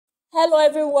Hello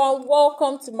everyone,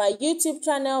 welcome to my YouTube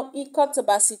channel Ikot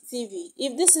Abasi TV.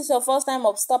 If this is your first time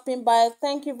of stopping by,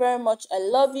 thank you very much. I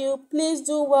love you. Please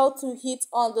do well to hit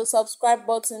on the subscribe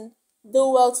button, do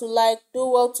well to like, do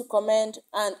well to comment,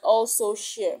 and also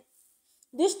share.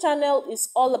 This channel is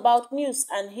all about news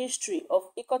and history of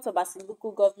Ikot Abasi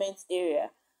local government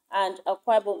area and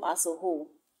Akwa Ibom as a whole.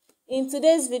 In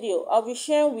today's video, I'll be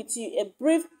sharing with you a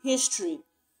brief history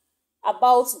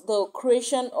about the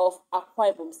creation of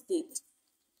Akwa Ibom State.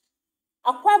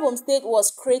 Akwa Ibom State was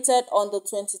created on the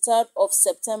 23rd of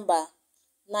September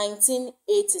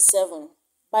 1987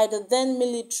 by the then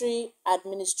military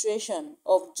administration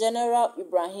of General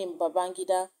Ibrahim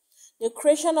Babangida. The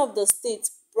creation of the state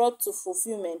brought to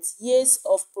fulfillment years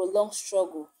of prolonged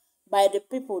struggle by the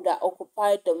people that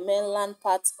occupied the mainland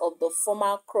part of the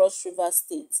former Cross River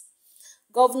State.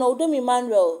 Governor Udom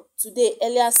Emmanuel today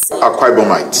earlier said, Akwa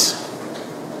Ibomites,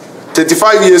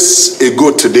 35 years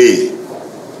ago today,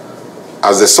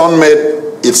 as the sun made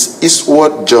its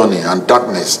eastward journey and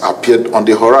darkness appeared on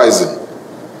the horizon,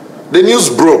 the news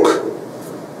broke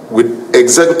with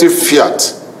executive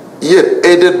fiat, yet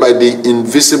aided by the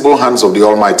invisible hands of the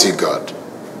Almighty God.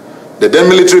 The then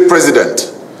military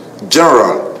president,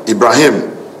 General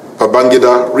Ibrahim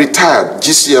Babangida, retired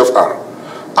GCFR,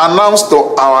 announced to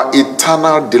our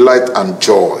eternal delight and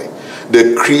joy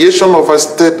the creation of a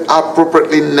state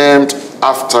appropriately named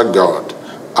after God,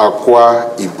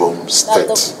 Akwa Ibom State.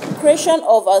 That the creation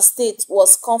of a state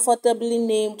was comfortably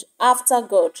named after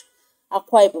God,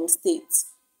 Akwa Ibom State.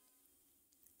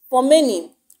 For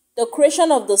many, the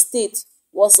creation of the state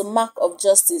was a mark of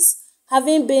justice,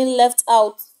 having been left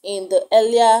out in the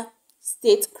earlier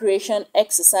state creation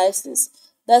exercises,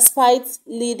 despite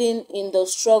leading in the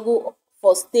struggle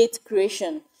for state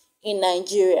creation in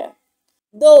Nigeria.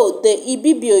 Though the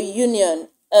Ibibio Union,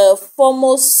 a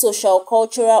foremost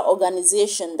social-cultural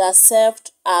organization that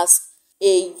served as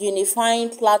a unifying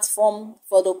platform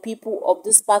for the people of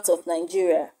this part of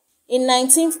Nigeria. In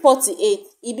 1948,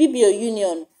 Ibibio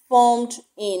Union, formed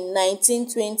in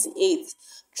 1928,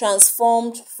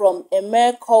 transformed from a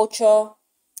mere culture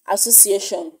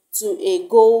association to a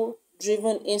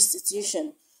goal-driven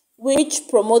institution, which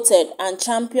promoted and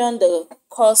championed the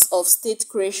cause of state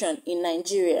creation in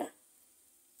Nigeria.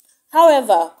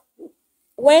 However,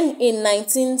 when in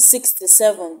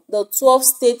 1967 the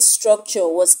 12-state structure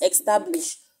was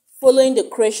established following the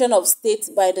creation of states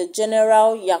by the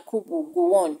General Yakubu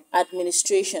Gowon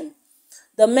administration,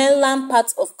 the mainland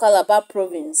part of Calabar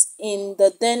province in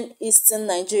the then eastern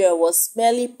Nigeria was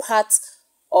merely part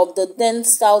of the then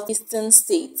southeastern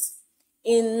states.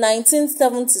 In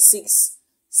 1976,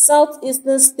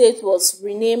 Southeastern State was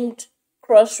renamed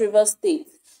Cross River State.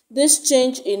 This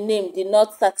change in name did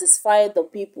not satisfy the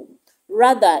people.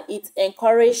 Rather, it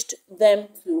encouraged them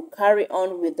to carry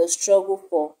on with the struggle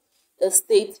for a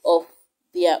state of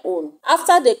their own.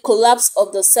 After the collapse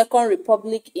of the Second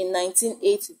Republic in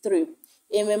 1983,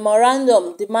 a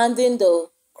memorandum demanding the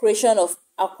creation of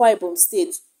Akwa Ibom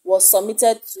State was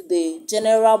submitted to the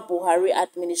General Buhari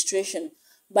administration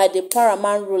by the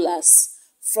paramount rulers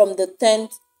from the 10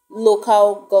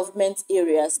 local government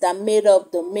areas that made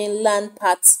up the mainland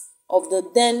part of the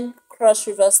then Cross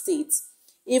River State,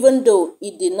 even though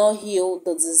it did not yield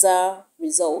the desired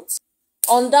results.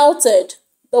 Undoubted,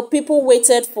 the people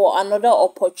waited for another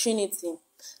opportunity.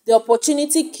 The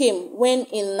opportunity came when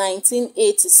in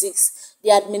 1986,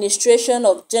 the administration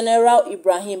of General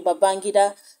Ibrahim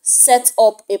Babangida set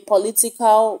up a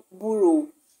political bureau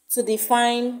to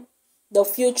define the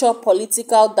future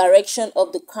political direction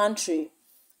of the country.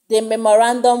 The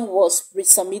memorandum was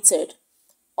resubmitted.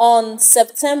 On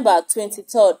September 23,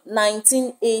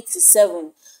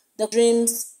 1987, the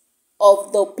dreams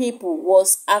of the people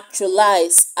was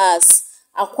actualized as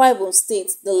Akwa Ibom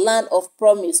State, the land of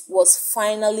promise, was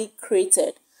finally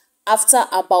created after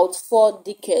about 4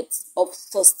 decades of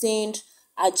sustained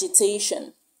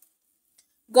agitation.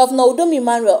 Governor Udom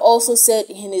Emmanuel also said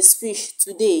in his speech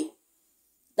today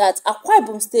that Akwa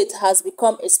Ibom State has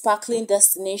become a sparkling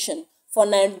destination for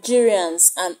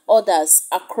Nigerians and others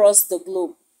across the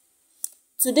globe.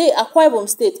 Today, Akwa Ibom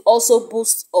State also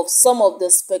boasts of some of the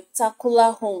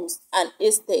spectacular homes and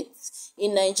estates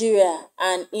in Nigeria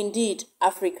and indeed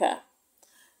Africa.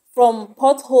 From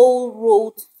pothole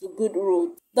road to good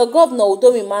road. The Governor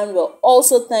Udom Emmanuel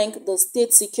also thanked the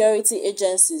state security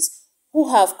agencies who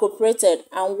have cooperated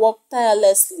and worked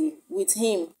tirelessly with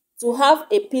him to have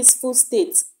a peaceful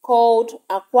state called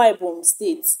Akwa Ibom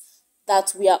State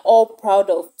that we are all proud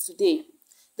of today.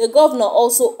 The governor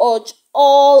also urged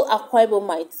all Akwa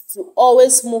Ibomites to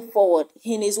always move forward.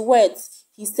 In his words,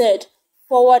 he said,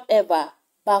 "Forward ever,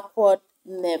 backward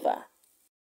never."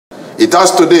 It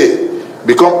has today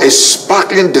become a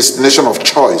sparkling destination of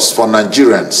choice for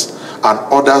Nigerians and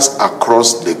others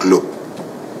across the globe.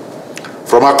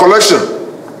 From a collection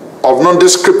of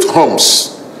nondescript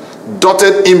homes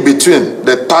dotted in between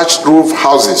the thatched roof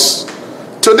houses,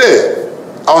 today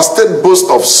our state boasts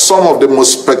of some of the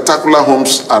most spectacular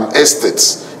homes and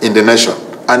estates in the nation,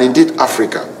 and indeed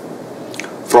Africa.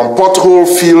 From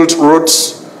pothole-filled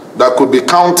roads that could be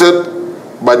counted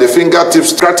by the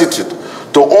fingertips, gratitude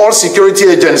to all security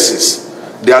agencies,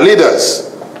 their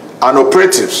leaders and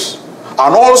operatives,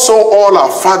 and also all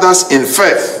our fathers in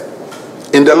faith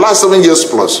in the last 7 years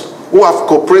plus who have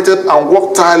cooperated and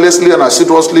worked tirelessly and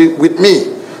assiduously with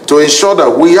me to ensure that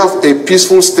we have a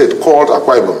peaceful state called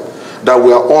Akwa Ibom that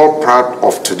we are all proud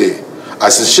of today. I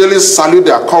sincerely salute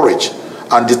their courage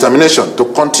and determination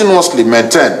to continuously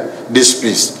maintain this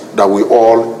peace that we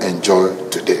all enjoy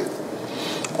today.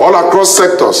 All across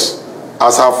sectors,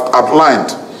 as I've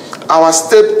outlined, our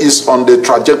state is on the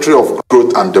trajectory of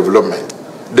growth and development.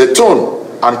 The tone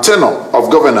and tenor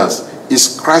of governance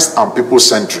is Christ and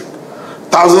people-centric.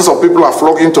 Thousands of people are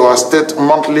flocking to our state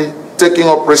monthly, taking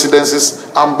up residences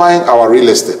and buying our real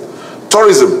estate.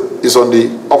 Tourism is on the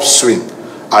upswing,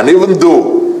 and even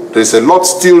though there is a lot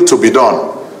still to be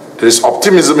done, there is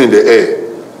optimism in the air,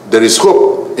 there is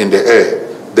hope in the air,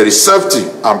 there is safety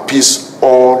and peace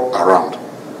all around.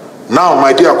 Now,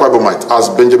 my dear Akwa Ibomite, as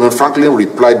Benjamin Franklin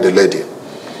replied the lady,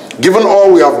 given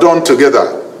all we have done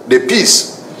together, the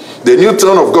peace, the new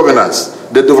tone of governance,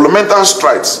 the developmental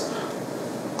strides,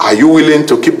 are you willing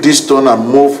to keep this tone and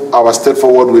move our state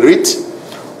forward with it?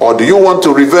 Or do you want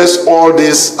to reverse all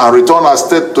this and return our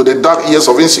state to the dark years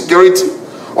of insecurity,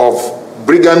 of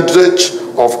brigandage,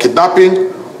 of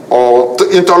kidnapping, or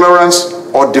intolerance,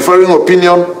 or differing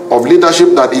opinion of leadership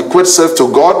that equates self to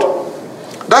God?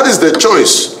 That is the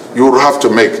choice you will have to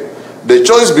make. The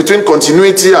choice between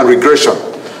continuity and regression.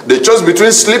 The choice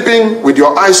between sleeping with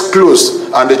your eyes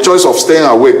closed and the choice of staying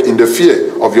awake in the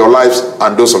fear of your lives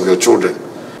and those of your children.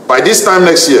 By this time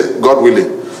next year, God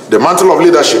willing, the mantle of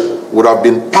leadership would have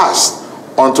been passed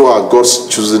onto our God's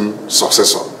chosen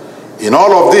successor. In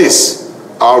all of this,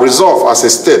 our resolve as a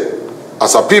state,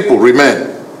 as a people, remain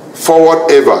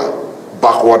forward ever,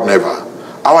 backward never.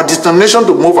 Our determination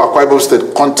to move Akwa Ibom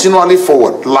State continually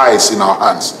forward lies in our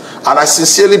hands. And I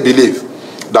sincerely believe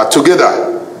that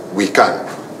together we can.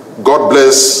 God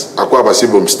bless Akwa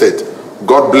Ibom State.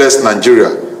 God bless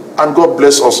Nigeria. And God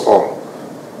bless us all.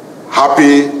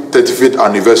 Happy 35th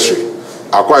anniversary.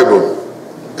 Akwa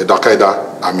Ibom,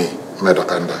 Edakaida Ami,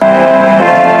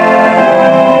 Medakanda.